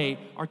display,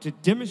 are to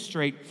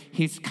demonstrate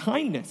his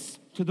kindness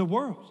to the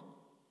world.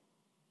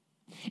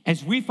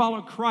 As we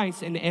follow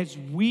Christ and as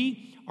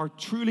we are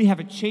truly have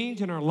a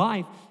change in our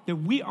life, that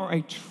we are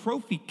a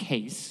trophy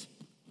case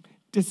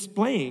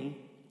displaying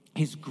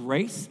his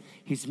grace,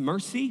 his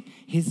mercy,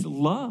 his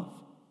love.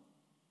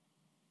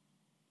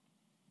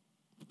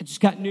 I just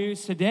got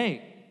news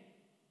today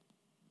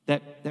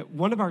that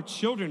one of our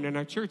children in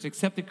our church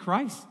accepted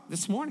Christ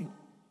this morning.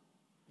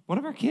 One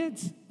of our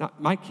kids,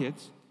 not my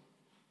kids,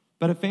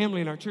 but a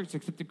family in our church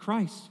accepted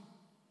Christ.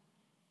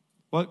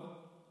 Well,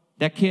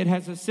 that kid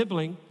has a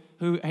sibling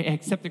who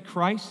accepted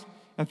Christ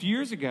a few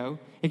years ago.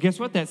 And guess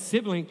what? That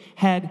sibling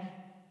had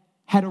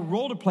a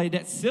role to play.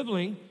 That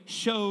sibling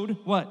showed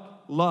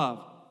what?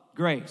 Love,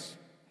 grace,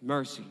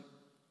 mercy.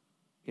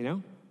 You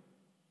know?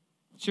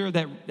 Sure,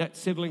 that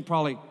sibling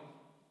probably,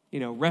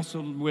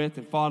 wrestled with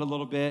and fought a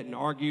little bit and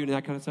argued and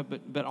that kind of stuff.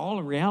 But all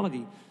in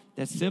reality,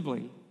 that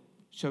sibling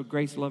showed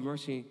grace, love,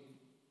 mercy,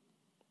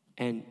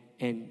 and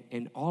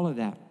all of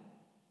that.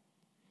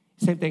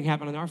 Same thing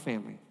happened in our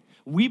family.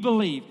 We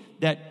believe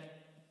that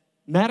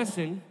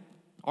Madison,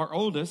 our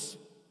oldest,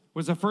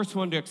 was the first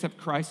one to accept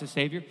Christ as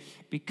Savior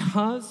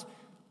because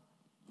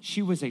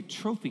she was a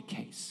trophy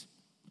case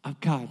of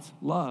God's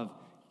love,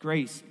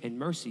 grace, and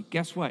mercy.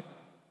 Guess what?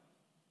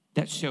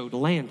 That showed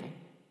Landon,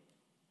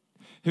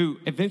 who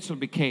eventually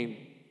became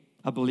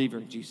a believer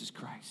in Jesus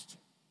Christ.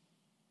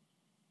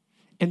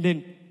 And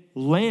then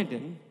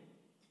Landon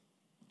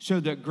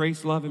showed that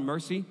grace, love, and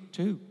mercy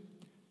to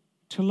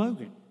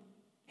Logan.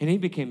 And he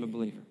became a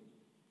believer.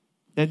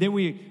 And then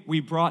we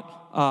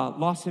brought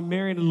Lawson,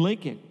 Marion, and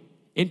Lincoln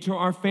into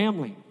our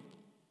family.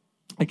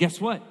 And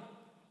guess what?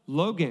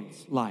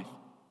 Logan's life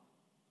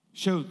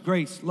showed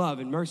grace, love,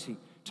 and mercy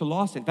to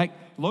Lawson. In fact,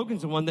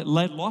 Logan's the one that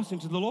led Lawson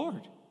to the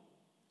Lord.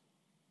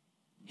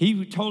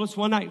 He told us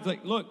one night, he's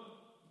like, look,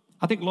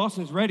 I think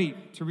Lawson's ready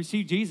to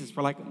receive Jesus.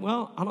 We're like,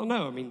 well, I don't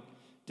know. I mean,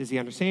 does he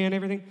understand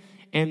everything?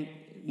 And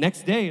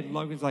next day,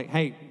 Logan's like,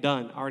 hey,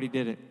 done. I already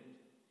did it.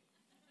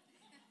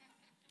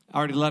 I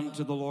already led him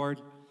to the Lord.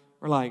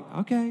 We're like,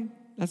 okay,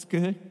 that's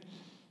good.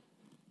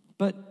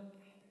 But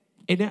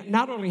it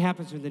not only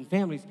happens within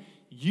families,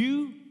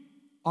 you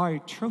are a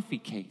trophy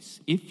case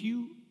if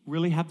you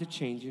really have the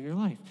change in your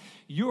life.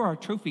 You are a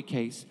trophy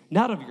case,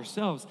 not of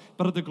yourselves,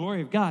 but of the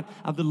glory of God,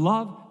 of the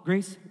love,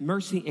 grace,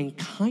 mercy, and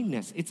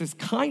kindness. It's this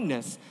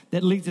kindness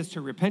that leads us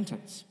to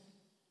repentance.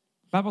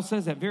 The Bible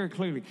says that very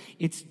clearly.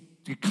 It's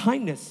the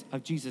kindness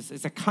of Jesus.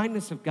 It's the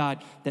kindness of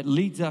God that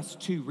leads us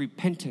to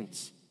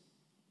repentance.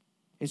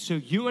 And so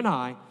you and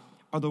I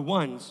are the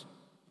ones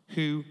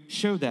who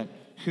show that,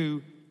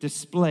 who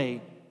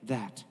display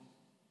that.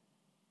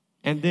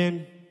 And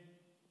then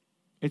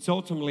it's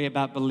ultimately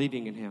about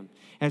believing in him.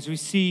 As we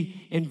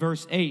see in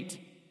verse 8,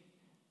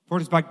 for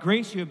it is by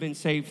grace you have been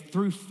saved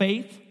through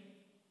faith.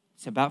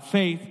 It's about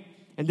faith.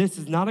 And this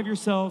is not of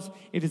yourselves.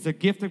 It is a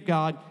gift of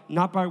God,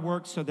 not by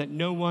works, so that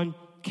no one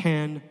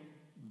can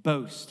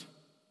boast.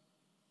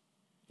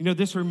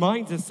 This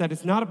reminds us that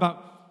it's not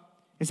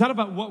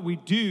about what we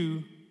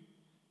do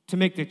to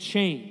make the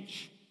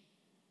change.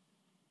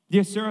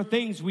 Yes, there are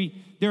things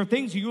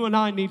you and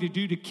I need to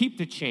do to keep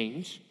the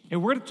change,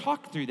 and we're going to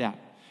talk through that.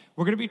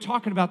 We're going to be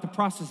talking about the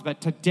process,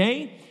 but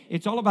today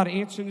it's all about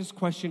answering this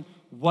question,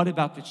 what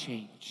about the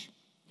change?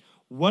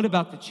 What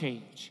about the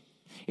change?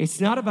 It's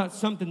not about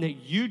something that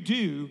you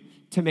do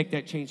to make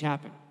that change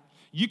happen.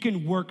 You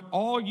can work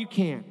all you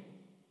can.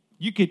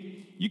 You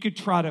could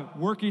try to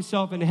work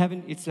yourself into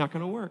heaven. It's not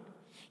going to work.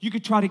 You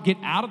could try to get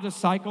out of the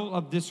cycle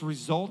of this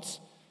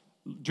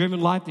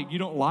results-driven life that you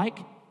don't like.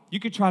 You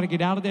could try to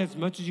get out of that as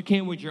much as you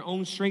can with your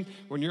own strength,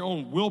 or your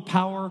own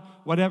willpower,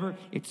 whatever.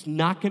 It's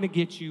not going to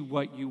get you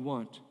what you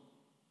want.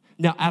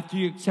 Now, after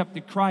you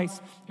accepted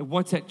Christ, and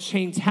once that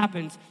change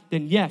happens,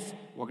 then yes,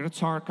 we're going to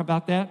talk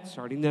about that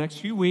starting the next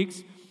few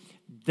weeks.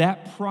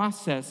 That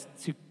process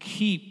to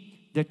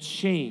keep the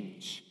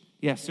change.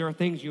 Yes, there are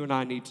things you and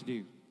I need to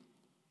do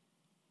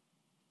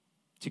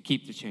to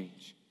keep the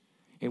change.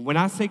 And when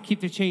I say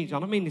keep the change, I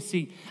don't mean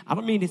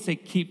to say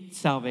keep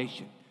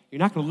salvation. You're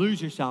not going to lose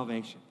your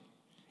salvation.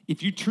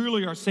 If you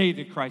truly are saved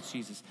in Christ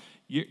Jesus,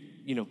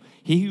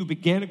 he who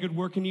began a good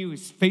work in you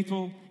is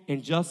faithful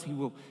and just.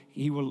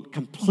 He will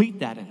complete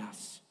that in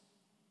us.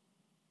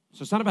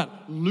 So it's not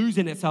about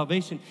losing that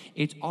salvation.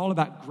 It's all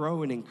about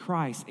growing in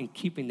Christ and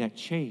keeping that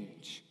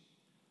change.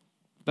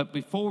 But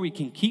before we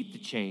can keep the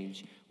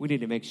change, we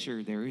need to make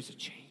sure there is a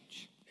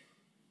change.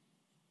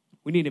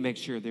 We need to make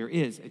sure there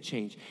is a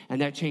change.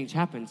 And that change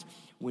happens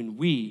when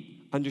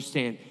we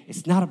understand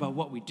it's not about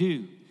what we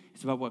do.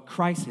 It's about what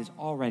Christ has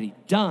already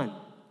done.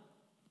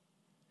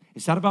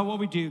 It's not about what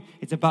we do.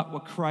 It's about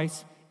what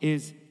Christ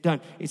is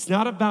done. It's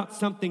not about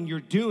something you're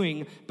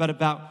doing, but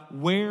about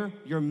where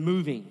you're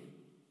moving.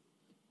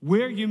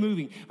 Where are you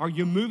moving? Are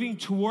you moving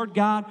toward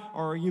God,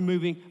 or are you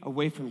moving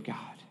away from God?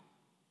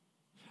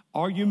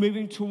 Are you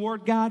moving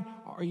toward God,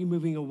 or are you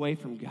moving away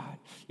from God?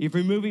 If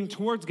you're moving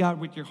towards God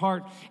with your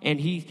heart and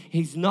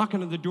he's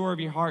knocking on the door of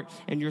your heart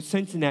and you're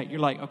sensing that, you're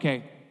like,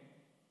 okay,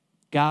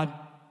 God,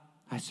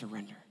 I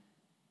surrender.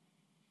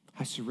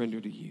 I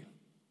surrender to you.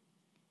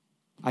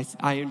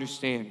 I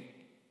understand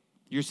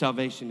your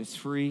salvation is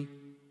free.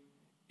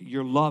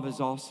 Your love is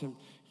awesome.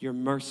 Your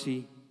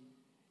mercy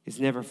is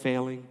never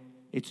failing.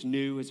 It's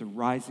new as a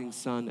rising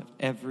sun of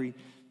every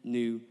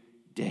new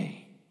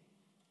day.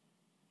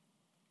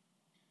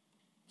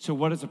 So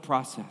what is the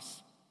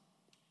process?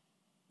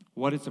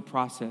 What is the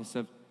process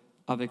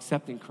of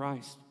accepting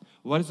Christ?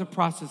 What is the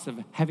process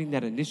of having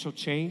that initial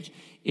change?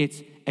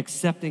 It's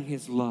accepting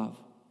his love,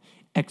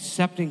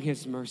 accepting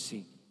his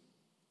mercy,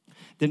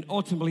 then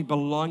ultimately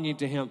belonging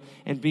to him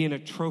and being a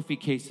trophy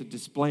case of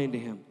displaying to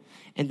him,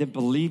 and then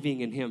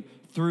believing in him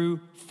through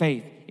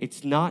faith.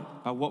 It's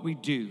not about what we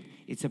do.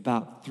 It's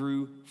about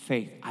through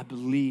faith. I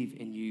believe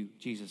in you,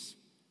 Jesus.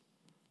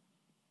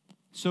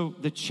 So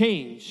the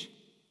change,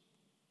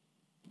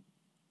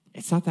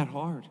 it's not that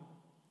hard.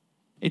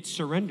 It's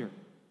surrender.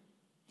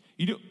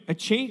 A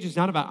change is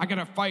not about, I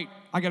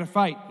gotta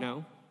fight.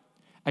 No.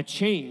 A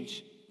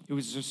change, it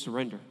was just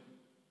surrender.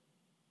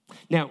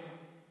 Now,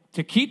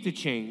 to keep the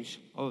change,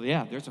 oh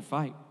yeah, there's a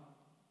fight.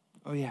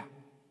 Oh yeah,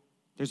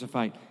 there's a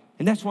fight.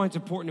 And that's why it's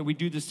important that we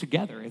do this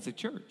together as a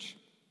church.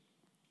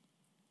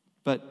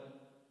 But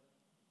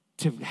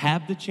to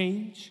have the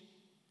change,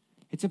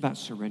 it's about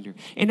surrender.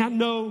 And I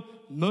know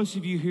most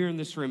of you here in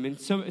this room, and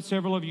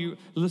several of you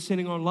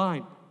listening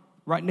online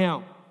right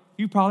now,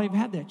 you probably have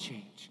had that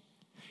change.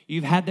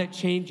 You've had that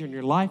change in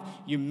your life.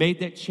 You made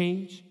that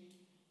change.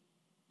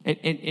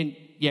 And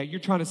yeah,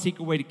 you're trying to seek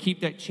a way to keep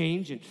that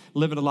change and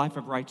live in a life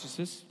of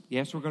righteousness.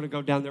 Yes, we're going to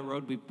go down that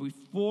road.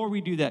 Before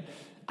we do that,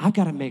 I've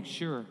got to make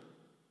sure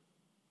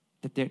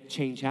that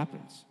change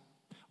happens.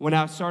 When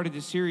I started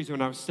this series,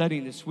 when I was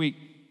studying this week,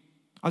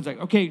 I was like,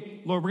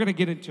 okay, Lord, we're going to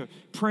get into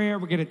prayer.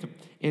 We're going to get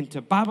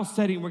into Bible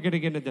study. We're going to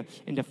get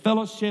into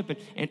fellowship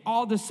and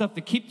all this stuff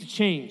to keep the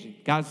change. And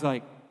God's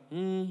like,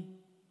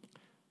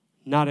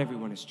 not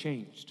everyone has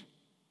changed.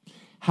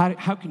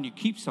 How can you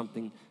keep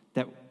something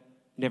that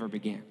never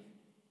began,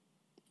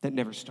 that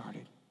never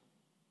started?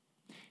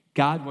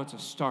 God wants to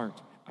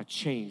start a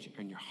change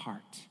in your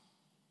heart.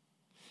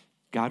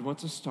 God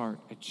wants to start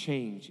a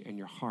change in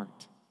your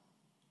heart.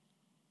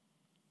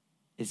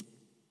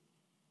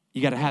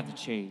 You got to have the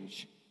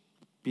change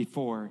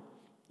before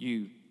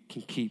you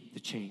can keep the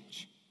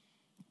change.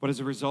 What is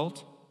the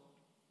result?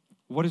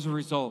 What is the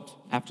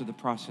result after the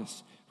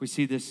process? We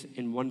see this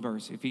in one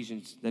verse,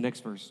 Ephesians, the next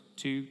verse,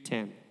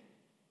 2:10.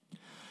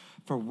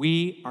 For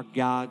we are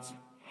God's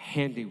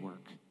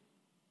handiwork,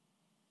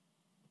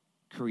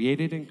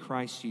 created in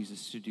Christ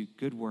Jesus to do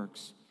good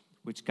works,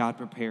 which God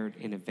prepared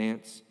in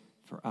advance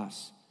for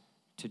us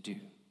to do.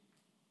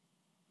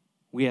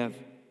 We have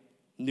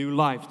new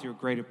life through a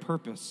greater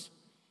purpose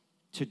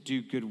to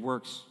do good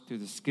works through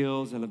the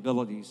skills and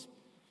abilities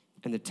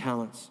and the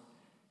talents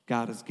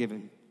God has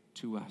given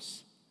to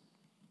us.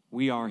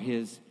 We are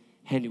his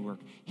handiwork,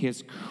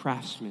 his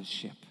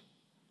craftsmanship.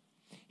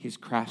 His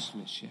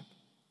craftsmanship.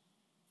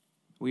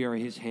 We are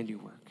his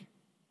handiwork.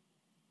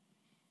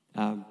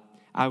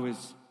 I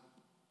was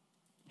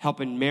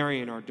helping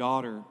Mary and our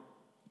daughter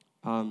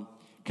kind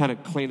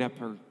of clean up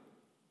her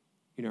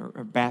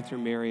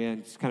bathroom area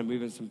and just kind of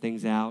moving some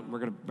things out.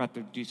 We're about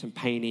to do some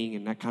painting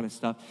and that kind of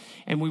stuff.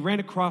 And we ran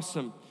across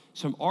some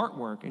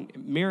artwork. And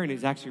Marion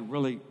is actually a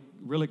really,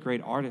 really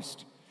great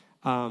artist.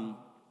 But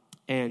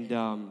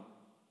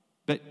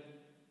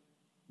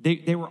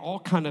they were all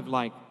kind of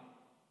like,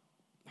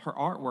 her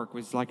artwork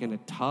was like in a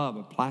tub,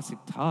 a plastic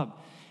tub.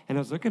 And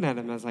I was looking at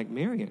them and I was like,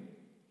 Marion,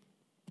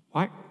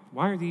 why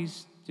are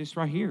these just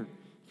right here?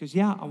 Because,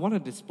 yeah, I want to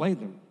display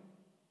them.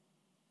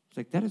 It's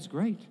like, that is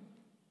great.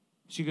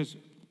 She goes,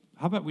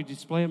 how about we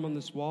display them on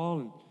this wall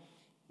and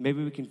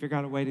maybe we can figure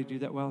out a way to do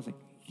that well? I was like,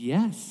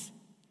 yes,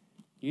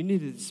 you need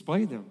to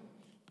display them.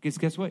 Because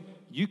guess what?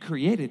 You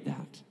created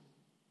that.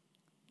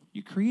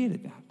 You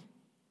created that.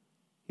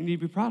 You need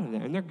to be proud of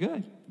that. And they're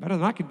good. Better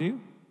than I could do.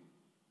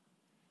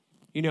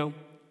 You know,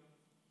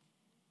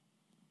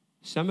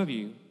 some of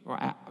you, or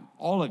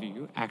all of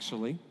you,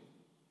 actually,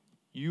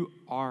 you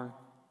are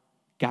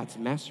God's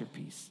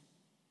masterpiece.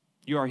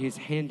 You are his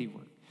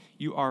handiwork.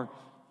 You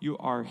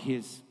are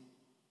his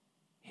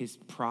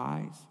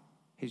prize,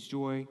 his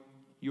joy.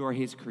 You are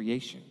his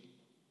creation.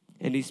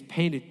 And he's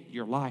painted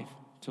your life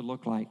to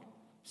look like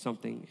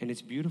something, and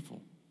it's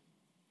beautiful.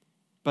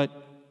 But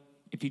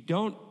if you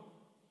don't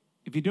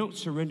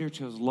surrender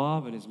to his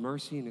love and his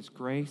mercy and his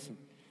grace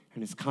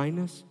and his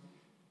kindness,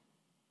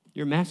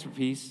 your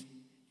masterpiece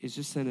is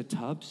just in a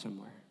tub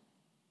somewhere.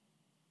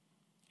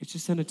 It's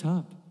just in a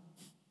tub.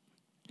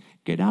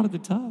 Get out of the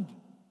tub.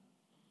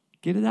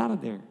 Get it out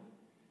of there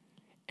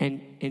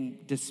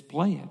and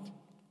display it.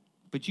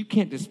 But you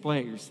can't display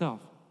it yourself.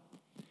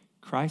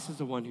 Christ is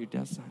the one who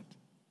does that.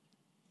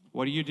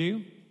 What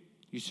do?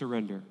 You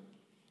surrender.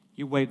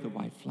 You wave the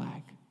white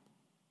flag.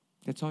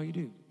 That's all you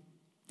do.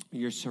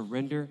 You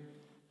surrender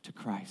to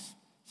Christ.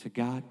 So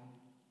God,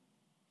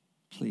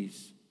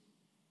 please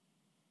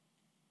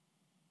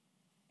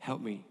help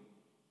me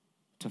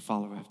to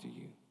follow after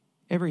you.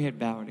 Every head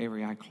bowed,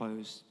 every eye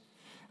closed.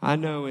 I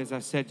know, as I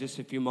said just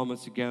a few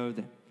moments ago,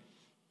 that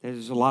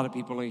there's a lot of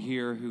people in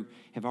here who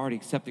have already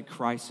accepted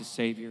Christ as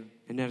Savior,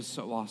 and that is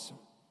so awesome.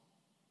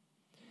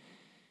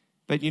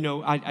 But,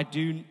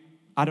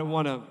 I don't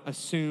want to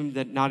assume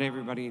that not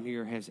everybody in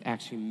here has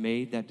actually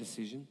made that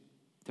decision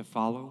to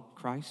follow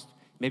Christ.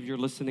 Maybe you're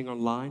listening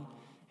online,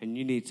 and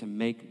you need to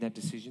make that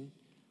decision.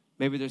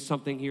 Maybe there's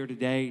something here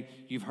today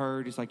you've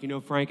heard. It's like,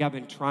 Frank, I've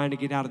been trying to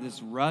get out of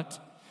this rut.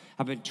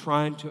 I've been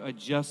trying to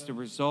adjust the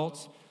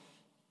results,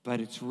 but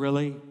it's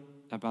really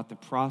about the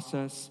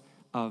process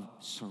of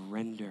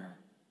surrender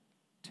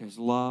to his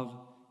love,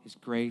 his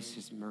grace,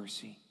 his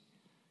mercy,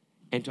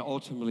 and to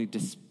ultimately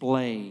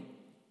display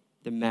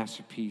the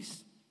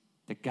masterpiece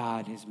that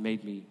God has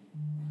made me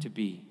to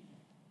be.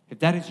 If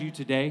that is you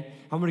today,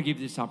 I'm going to give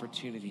you this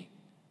opportunity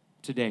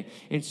today.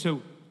 And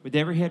so with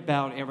every head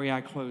bowed, every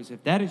eye closed,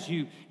 if that is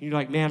you, and you're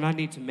like, man, I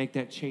need to make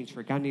that change,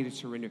 Rick. I need to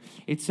surrender.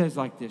 It says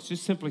like this.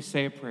 Just simply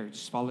say a prayer.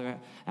 Just follow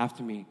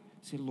after me.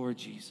 Say, Lord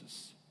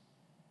Jesus,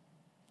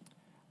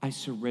 I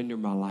surrender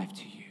my life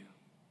to you.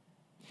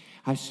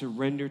 I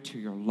surrender to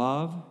your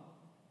love.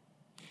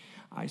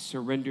 I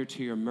surrender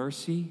to your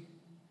mercy.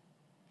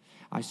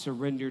 I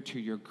surrender to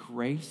your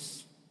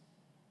grace.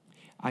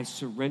 I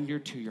surrender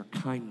to your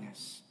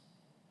kindness.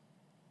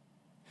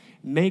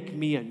 Make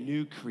me a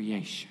new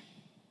creation.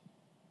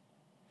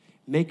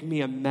 Make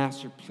me a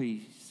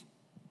masterpiece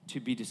to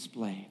be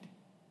displayed.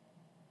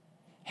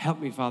 Help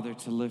me, Father,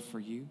 to live for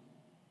you.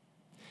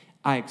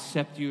 I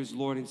accept you as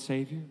Lord and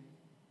Savior.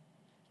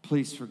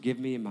 Please forgive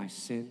me of my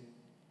sin.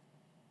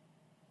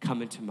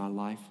 Come into my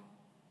life.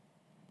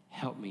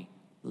 Help me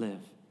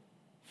live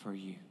for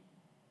you.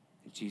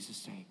 In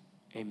Jesus' name,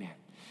 amen.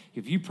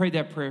 If you prayed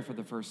that prayer for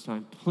the first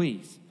time,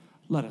 please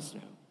let us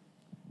know.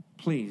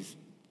 Please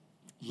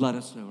let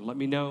us know. Let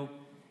me know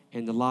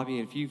in the lobby.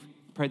 And if you've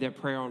prayed that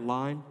prayer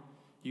online,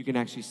 you can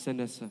actually send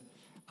us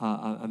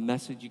a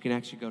message. You can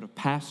actually go to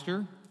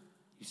Pastor.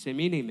 You send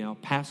me an email,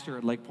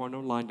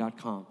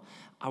 pastor@lakepointonline.com.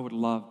 I would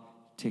love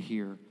to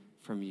hear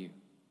from you.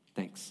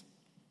 Thanks.